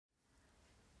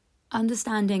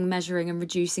Understanding, measuring, and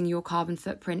reducing your carbon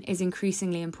footprint is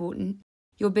increasingly important.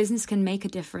 Your business can make a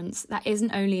difference that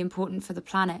isn't only important for the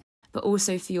planet, but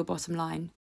also for your bottom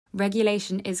line.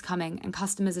 Regulation is coming, and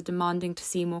customers are demanding to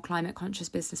see more climate-conscious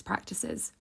business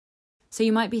practices. So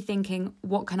you might be thinking,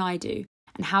 what can I do?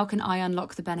 And how can I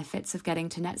unlock the benefits of getting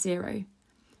to net zero?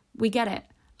 We get it.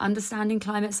 Understanding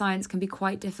climate science can be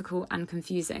quite difficult and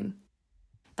confusing.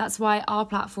 That's why our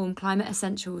platform, Climate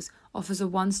Essentials, offers a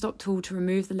one-stop tool to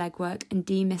remove the legwork and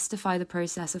demystify the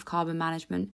process of carbon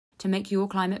management to make your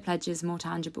climate pledges more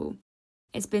tangible.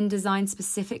 It's been designed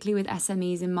specifically with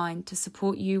SMEs in mind to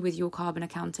support you with your carbon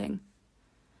accounting.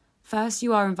 First,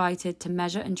 you are invited to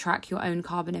measure and track your own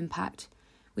carbon impact.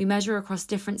 We measure across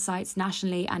different sites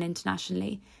nationally and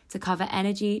internationally to cover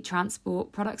energy,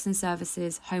 transport, products and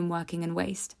services, home working and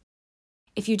waste.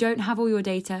 If you don't have all your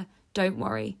data, don't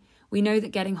worry. We know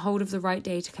that getting hold of the right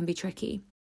data can be tricky.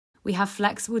 We have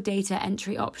flexible data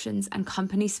entry options and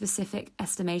company-specific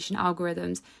estimation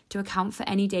algorithms to account for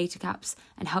any data gaps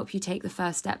and help you take the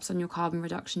first steps on your carbon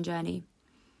reduction journey.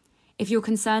 If you're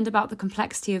concerned about the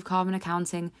complexity of carbon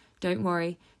accounting, don't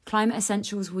worry. Climate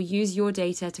Essentials will use your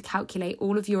data to calculate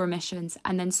all of your emissions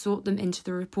and then sort them into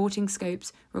the reporting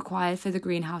scopes required for the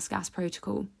Greenhouse Gas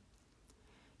Protocol.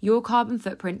 Your carbon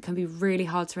footprint can be really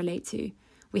hard to relate to.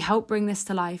 We help bring this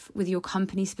to life with your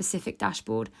company-specific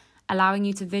dashboard, allowing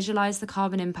you to visualize the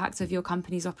carbon impact of your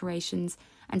company's operations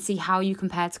and see how you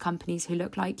compare to companies who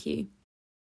look like you.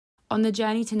 On the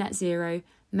journey to net zero,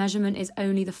 measurement is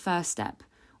only the first step.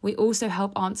 We also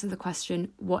help answer the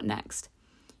question, what next?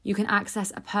 You can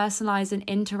access a personalised and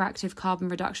interactive carbon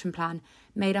reduction plan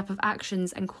made up of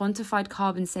actions and quantified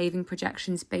carbon saving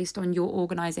projections based on your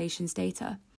organisation's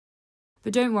data.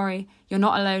 But don't worry, you're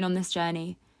not alone on this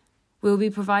journey. We'll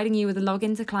be providing you with a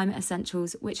login to Climate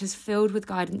Essentials, which is filled with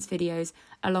guidance videos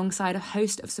alongside a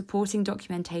host of supporting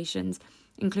documentations,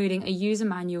 including a user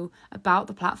manual about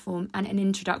the platform and an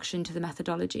introduction to the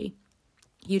methodology.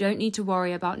 You don't need to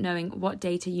worry about knowing what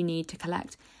data you need to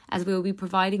collect, as we will be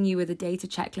providing you with a data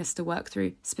checklist to work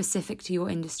through specific to your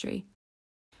industry.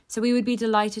 So we would be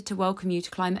delighted to welcome you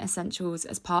to Climate Essentials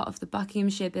as part of the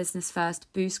Buckinghamshire Business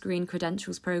First Boost Green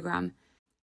Credentials programme.